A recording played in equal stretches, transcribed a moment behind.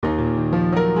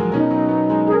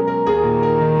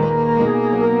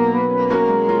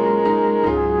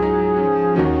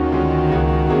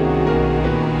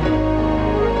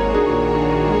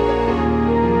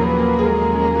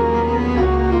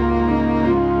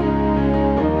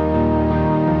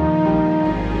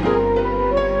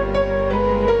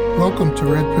Welcome to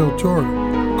RedPill Torah,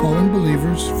 calling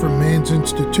believers from man's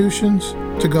institutions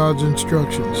to God's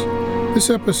instructions.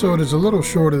 This episode is a little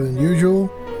shorter than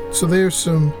usual, so there's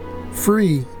some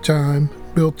free time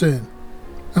built in.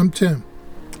 I'm Tim.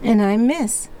 And I'm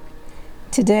Miss.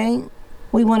 Today,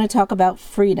 we want to talk about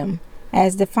freedom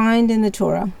as defined in the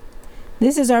Torah.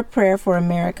 This is our prayer for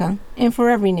America and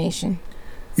for every nation.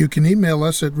 You can email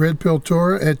us at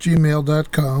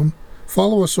redpilltorah@gmail.com.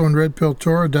 Follow us on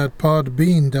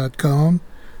redpilltorah.podbean.com.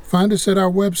 Find us at our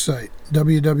website,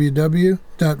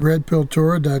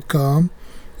 www.redpilltorah.com,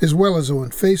 as well as on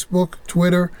Facebook,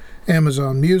 Twitter,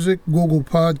 Amazon Music, Google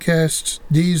Podcasts,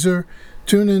 Deezer,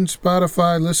 TuneIn,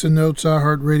 Spotify, Listen Notes,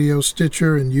 iHeartRadio,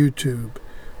 Stitcher, and YouTube.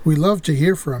 We love to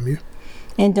hear from you.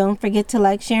 And don't forget to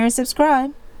like, share, and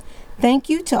subscribe. Thank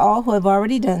you to all who have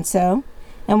already done so.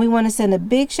 And we want to send a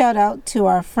big shout out to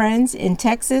our friends in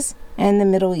Texas and the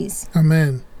Middle East.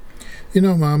 Amen. You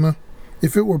know, Mama,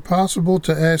 if it were possible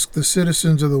to ask the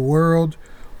citizens of the world,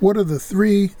 what are the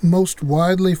 3 most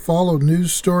widely followed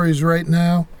news stories right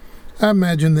now, I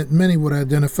imagine that many would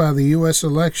identify the U.S.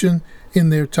 election in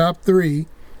their top 3,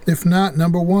 if not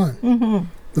number 1. Mm-hmm.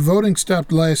 The voting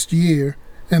stopped last year,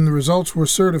 and the results were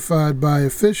certified by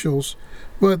officials,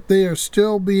 but they are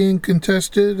still being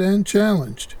contested and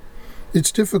challenged.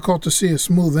 It's difficult to see a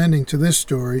smooth ending to this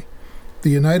story. The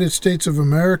United States of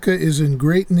America is in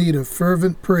great need of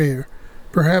fervent prayer,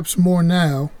 perhaps more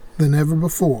now than ever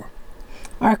before.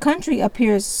 Our country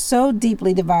appears so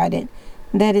deeply divided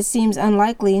that it seems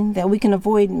unlikely that we can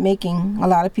avoid making a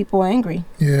lot of people angry.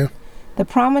 Yeah. The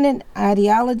prominent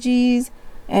ideologies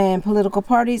and political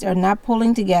parties are not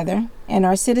pulling together, and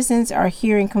our citizens are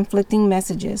hearing conflicting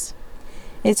messages.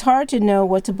 It's hard to know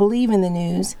what to believe in the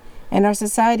news, and our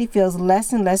society feels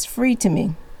less and less free to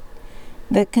me.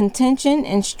 The contention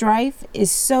and strife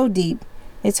is so deep,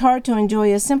 it's hard to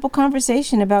enjoy a simple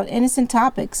conversation about innocent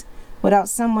topics without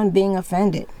someone being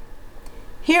offended.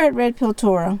 Here at RedPill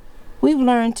Torah, we've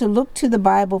learned to look to the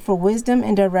Bible for wisdom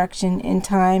and direction in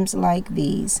times like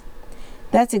these.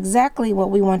 That's exactly what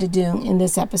we want to do in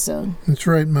this episode. That's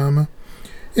right, Mama.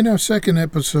 In our second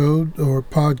episode, or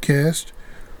podcast,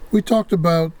 we talked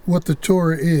about what the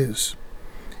Torah is.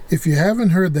 If you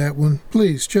haven't heard that one,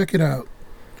 please check it out.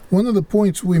 One of the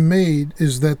points we made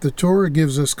is that the Torah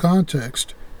gives us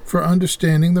context for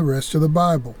understanding the rest of the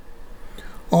Bible.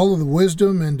 All of the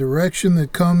wisdom and direction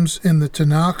that comes in the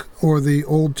Tanakh, or the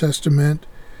Old Testament,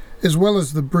 as well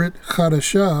as the Brit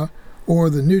Chadashah, or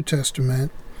the New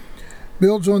Testament,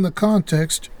 builds on the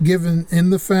context given in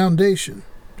the foundation,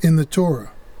 in the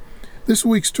Torah. This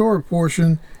week's Torah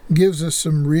portion gives us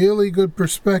some really good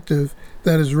perspective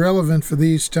that is relevant for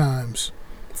these times.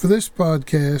 For this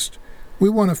podcast, we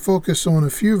want to focus on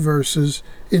a few verses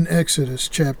in Exodus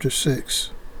chapter 6.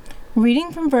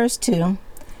 Reading from verse 2,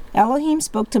 Elohim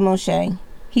spoke to Moshe.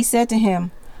 He said to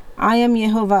him, I am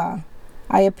Yehovah.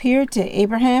 I appeared to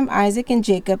Abraham, Isaac, and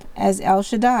Jacob as El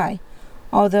Shaddai,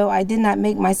 although I did not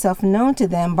make myself known to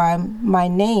them by my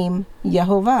name,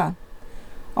 Yehovah.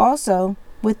 Also,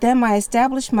 with them I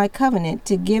established my covenant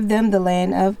to give them the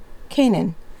land of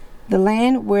Canaan, the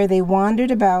land where they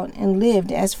wandered about and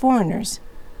lived as foreigners.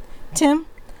 Tim,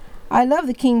 I love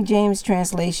the King James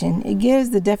translation. It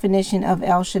gives the definition of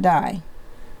El Shaddai.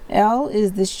 El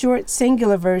is the short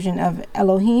singular version of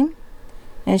Elohim,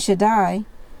 and Shaddai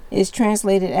is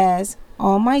translated as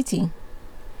Almighty.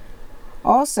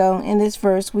 Also, in this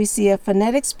verse, we see a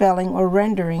phonetic spelling or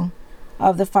rendering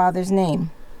of the Father's name.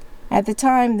 At the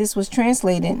time this was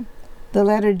translated, the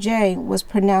letter J was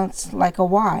pronounced like a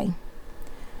Y.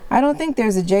 I don't think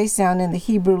there's a J sound in the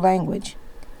Hebrew language,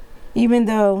 even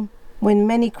though when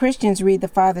many Christians read the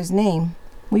Father's name,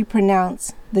 we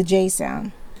pronounce the J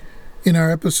sound. In our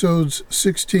episodes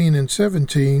 16 and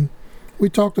 17, we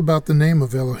talked about the name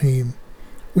of Elohim.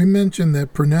 We mentioned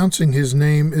that pronouncing his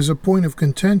name is a point of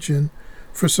contention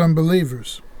for some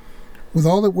believers. With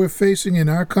all that we're facing in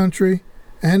our country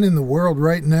and in the world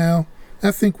right now,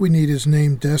 I think we need his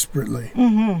name desperately.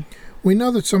 Mm-hmm. We know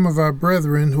that some of our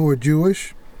brethren who are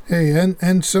Jewish,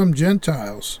 and some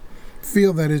Gentiles,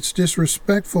 feel that it's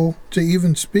disrespectful to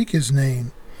even speak his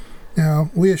name.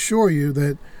 Now, we assure you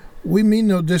that we mean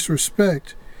no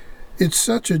disrespect. It's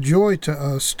such a joy to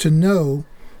us to know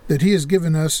that he has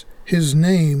given us his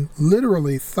name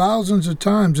literally thousands of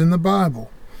times in the Bible.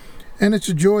 And it's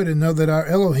a joy to know that our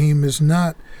Elohim is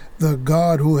not the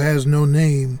God who has no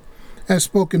name, as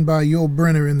spoken by Yul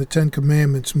Brynner in the Ten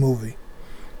Commandments movie.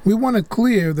 We want it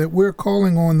clear that we're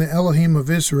calling on the Elohim of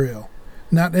Israel,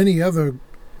 not any other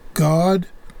God,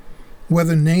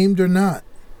 whether named or not.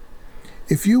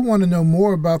 If you want to know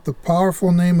more about the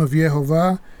powerful name of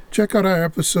Yehovah, Check out our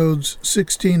episodes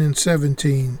 16 and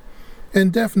 17.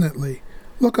 And definitely,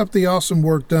 look up the awesome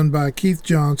work done by Keith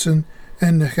Johnson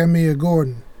and Nehemiah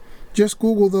Gordon. Just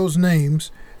Google those names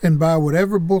and buy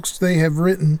whatever books they have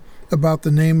written about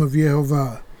the name of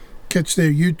Yehovah. Catch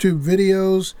their YouTube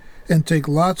videos and take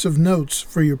lots of notes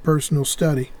for your personal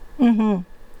study.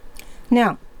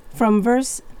 Now, from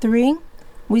verse 3,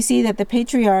 we see that the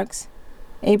patriarchs,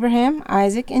 Abraham,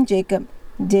 Isaac, and Jacob,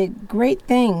 did great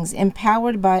things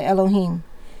empowered by Elohim.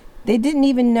 They didn't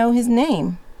even know his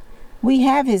name. We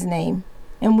have his name,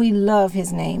 and we love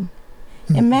his name.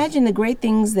 Imagine the great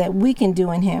things that we can do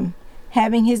in him,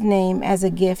 having his name as a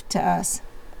gift to us.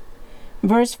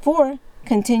 Verse 4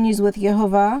 continues with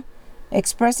Yehovah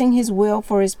expressing his will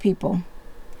for his people.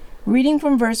 Reading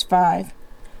from verse 5,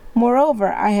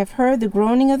 Moreover, I have heard the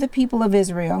groaning of the people of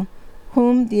Israel,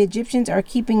 whom the Egyptians are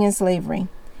keeping in slavery,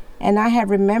 and I have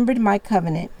remembered my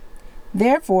covenant.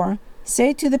 Therefore,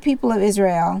 say to the people of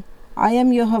Israel, I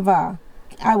am Yehovah.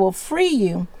 I will free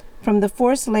you from the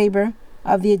forced labor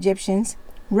of the Egyptians,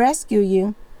 rescue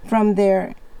you from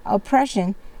their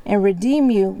oppression, and redeem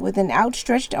you with an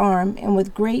outstretched arm and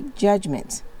with great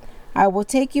judgments. I will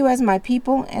take you as my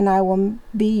people, and I will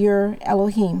be your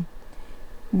Elohim.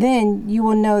 Then you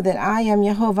will know that I am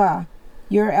Yehovah,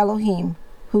 your Elohim,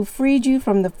 who freed you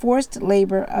from the forced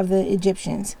labor of the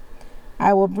Egyptians.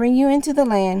 I will bring you into the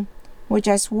land which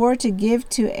I swore to give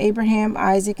to Abraham,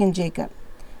 Isaac, and Jacob.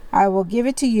 I will give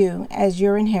it to you as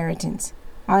your inheritance.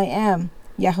 I am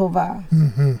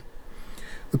Yehovah.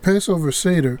 The Passover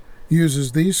Seder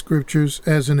uses these scriptures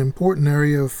as an important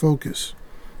area of focus.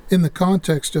 In the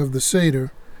context of the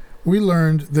Seder, we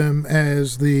learned them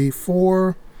as the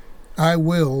 4 I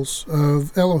wills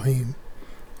of Elohim.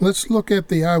 Let's look at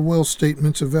the I will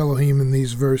statements of Elohim in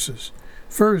these verses.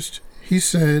 First, he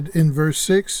said in verse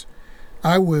 6,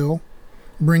 I will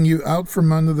bring you out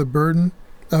from under the burden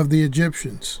of the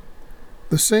Egyptians.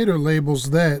 The Seder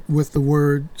labels that with the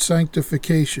word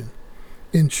sanctification.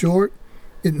 In short,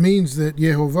 it means that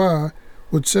Yehovah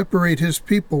would separate his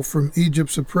people from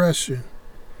Egypt's oppression.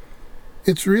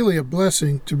 It's really a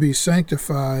blessing to be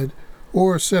sanctified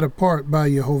or set apart by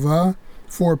Yehovah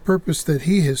for a purpose that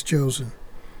he has chosen.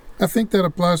 I think that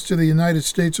applies to the United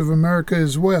States of America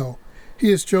as well.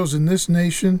 He has chosen this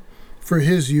nation for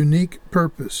his unique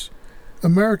purpose.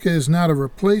 America is not a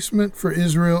replacement for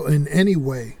Israel in any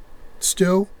way.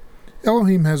 Still,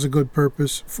 Elohim has a good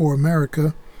purpose for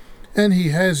America, and he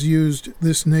has used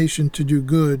this nation to do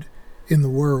good in the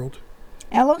world.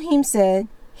 Elohim said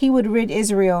he would rid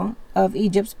Israel of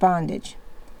Egypt's bondage.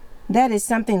 That is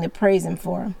something to praise him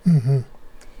for.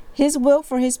 His will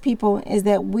for his people is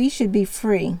that we should be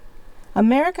free.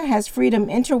 America has freedom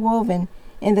interwoven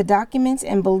in the documents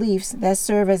and beliefs that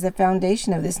serve as the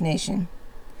foundation of this nation.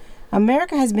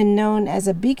 America has been known as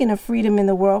a beacon of freedom in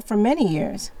the world for many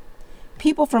years.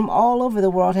 People from all over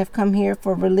the world have come here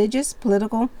for religious,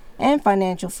 political, and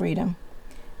financial freedom.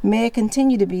 May it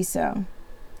continue to be so.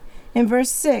 In verse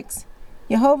 6,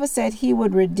 Yehovah said he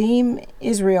would redeem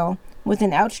Israel with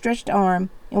an outstretched arm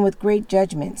and with great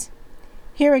judgments.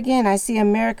 Here again I see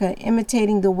America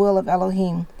imitating the will of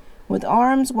Elohim, with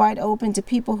arms wide open to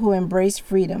people who embrace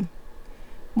freedom.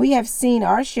 We have seen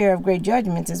our share of great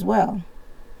judgments as well.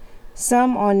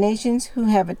 Some on nations who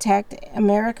have attacked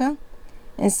America,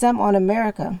 and some on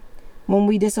America when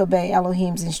we disobey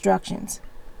Elohim's instructions.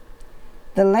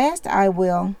 The last I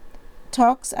will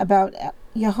talks about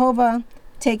Yehovah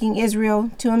taking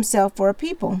Israel to himself for a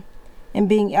people and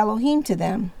being Elohim to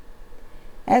them.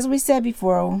 As we said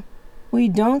before, we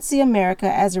don't see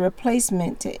America as a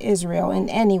replacement to Israel in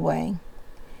any way.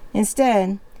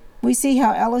 Instead, we see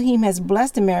how Elohim has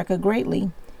blessed America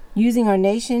greatly, using our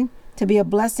nation to be a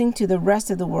blessing to the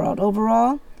rest of the world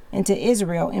overall and to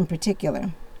Israel in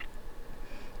particular.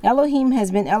 Elohim has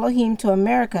been Elohim to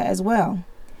America as well.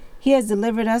 He has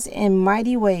delivered us in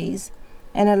mighty ways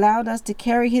and allowed us to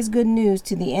carry his good news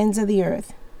to the ends of the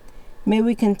earth. May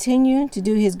we continue to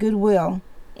do his good will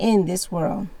in this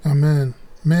world. Amen.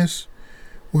 Miss,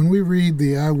 when we read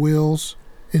the I wills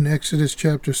in Exodus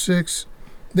chapter 6,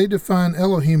 they define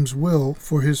Elohim's will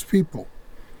for his people.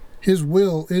 His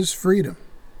will is freedom.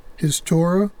 His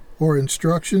Torah, or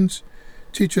instructions,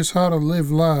 teach us how to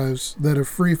live lives that are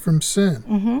free from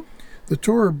sin. The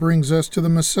Torah brings us to the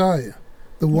Messiah,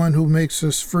 the one who makes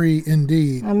us free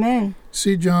indeed. Amen.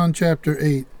 See John chapter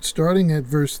 8, starting at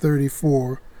verse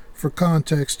 34, for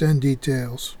context and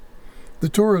details. The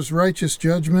Torah's righteous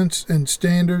judgments and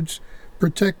standards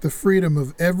protect the freedom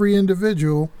of every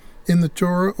individual in the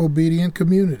Torah-obedient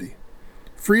community.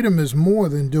 Freedom is more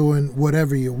than doing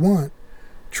whatever you want.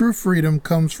 True freedom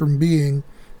comes from being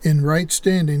in right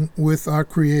standing with our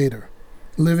Creator,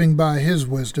 living by His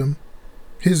wisdom,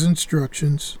 His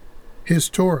instructions, His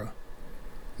Torah.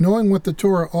 Knowing what the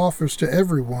Torah offers to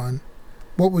everyone,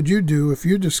 what would you do if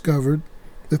you discovered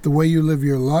that the way you live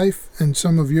your life and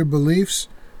some of your beliefs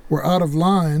were out of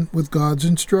line with God's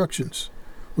instructions?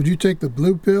 Would you take the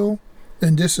blue pill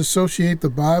and disassociate the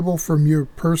Bible from your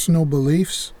personal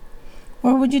beliefs?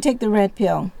 Or would you take the red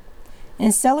pill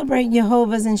and celebrate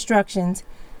Jehovah's instructions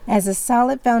as a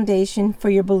solid foundation for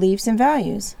your beliefs and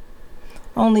values?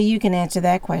 Only you can answer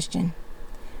that question.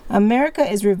 America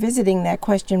is revisiting that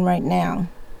question right now.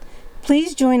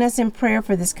 Please join us in prayer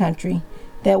for this country,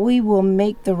 that we will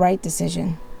make the right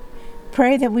decision.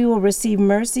 Pray that we will receive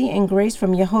mercy and grace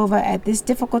from Jehovah at this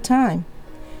difficult time.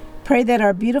 Pray that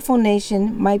our beautiful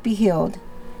nation might be healed,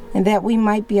 and that we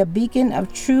might be a beacon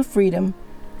of true freedom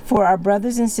for our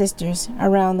brothers and sisters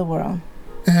around the world.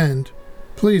 And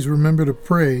please remember to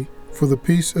pray for the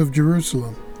peace of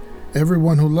Jerusalem.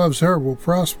 Everyone who loves her will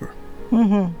prosper.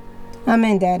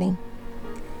 Amen, Daddy.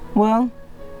 Well,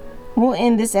 we'll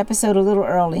end this episode a little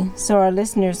early so our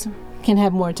listeners can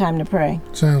have more time to pray.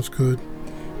 Sounds good.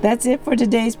 That's it for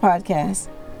today's podcast.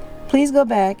 Please go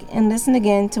back and listen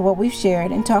again to what we've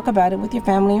shared and talk about it with your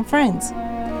family and friends.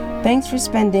 Thanks for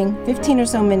spending 15 or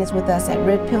so minutes with us at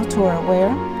RedPill Torah, where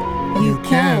you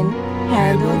can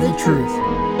handle the truth.